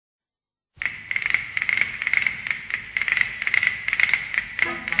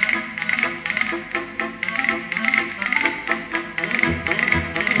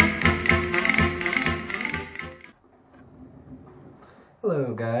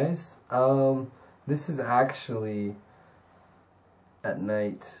guys? This is actually at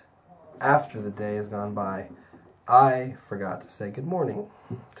night after the day has gone by. I forgot to say good morning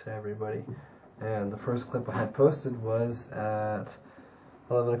to everybody, and the first clip I had posted was at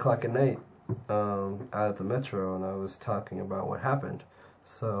 11 o'clock at night out at the Metro, and I was talking about what happened.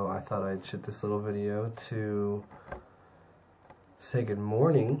 So I thought I'd shoot this little video to say good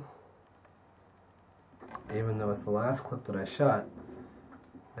morning, even though it's the last clip that I shot,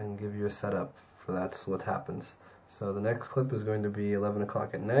 and give you a setup for that's what happens. So the next clip is going to be 11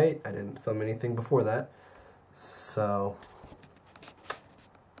 o'clock at night. I didn't film anything before that, so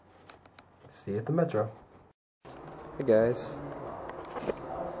see you at the Metro. Hey guys,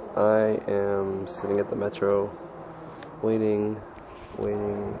 I am sitting at the Metro waiting.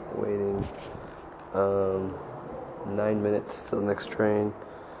 9 minutes to the next train.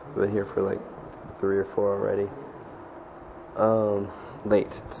 I've been here for like 3 or 4 already.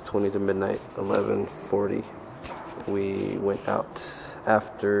 Late. It's 20 to midnight, 11:40. We went out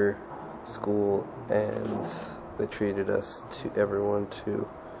after school and they treated us everyone to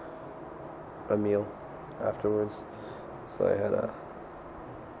a meal afterwards. So I had a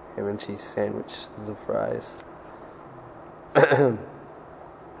ham and cheese sandwich, some fries. I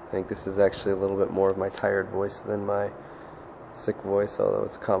think this is actually a little bit more of my tired voice than my sick voice, although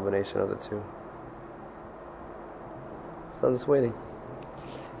it's a combination of the two. So I'm just waiting.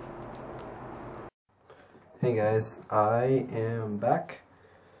 Hey guys, I am back.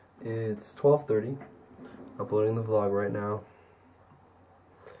 It's 12:30. Uploading the vlog right now.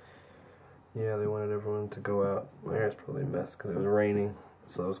 Yeah, they wanted everyone to go out. My hair's probably a mess because it was raining,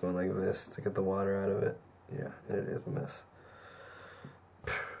 so I was going like this to get the water out of it. Yeah, and it is a mess.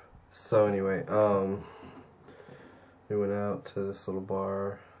 So anyway, we went out to this little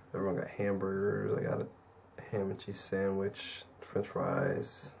bar. Everyone got hamburgers. I got a ham and cheese sandwich, french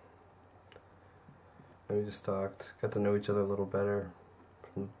fries. And we just talked, got to know each other a little better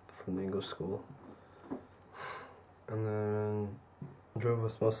from the English school. And then drove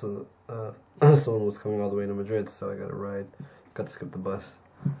us most of the, someone was coming all the way to Madrid, so I got a ride. Got to skip the bus.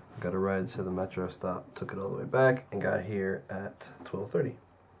 Got a ride to the Metro stop, took it all the way back, and got here at 12:30.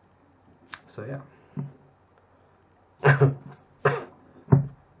 So yeah.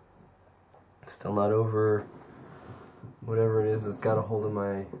 Still not over whatever it is that's got a hold of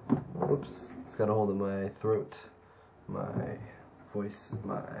my, it's got a hold of my throat, my voice,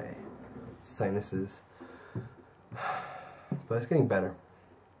 my sinuses. But it's getting better.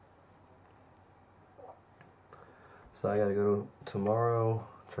 So I gotta go tomorrow,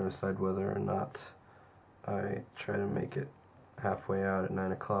 try to decide whether or not I try to make it halfway out at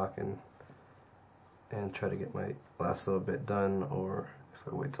 9 o'clock and try to get my last little bit done, or if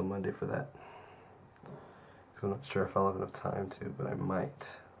I wait till Monday for that. Because I'm not sure if I'll have enough time to, but I might.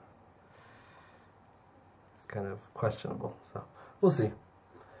 It's kind of questionable, so we'll see.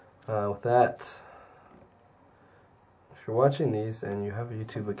 With that, if you're watching these and you have a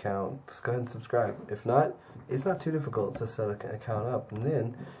YouTube account, just go ahead and subscribe. If not, it's not too difficult to set an account up, and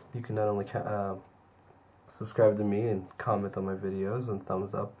then you can not only subscribe to me and comment on my videos and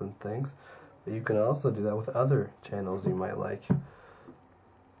thumbs up and things, but you can also do that with other channels you might like.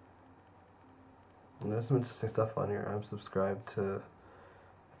 And there's some interesting stuff on here. I'm subscribed to,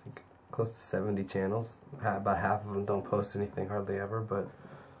 I think, close to 70 channels. About half of them don't post anything hardly ever, but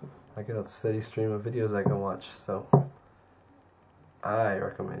I get a steady stream of videos I can watch, so I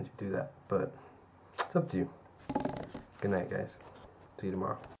recommend you do that, but it's up to you. Good night, guys. See you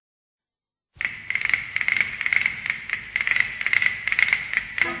tomorrow.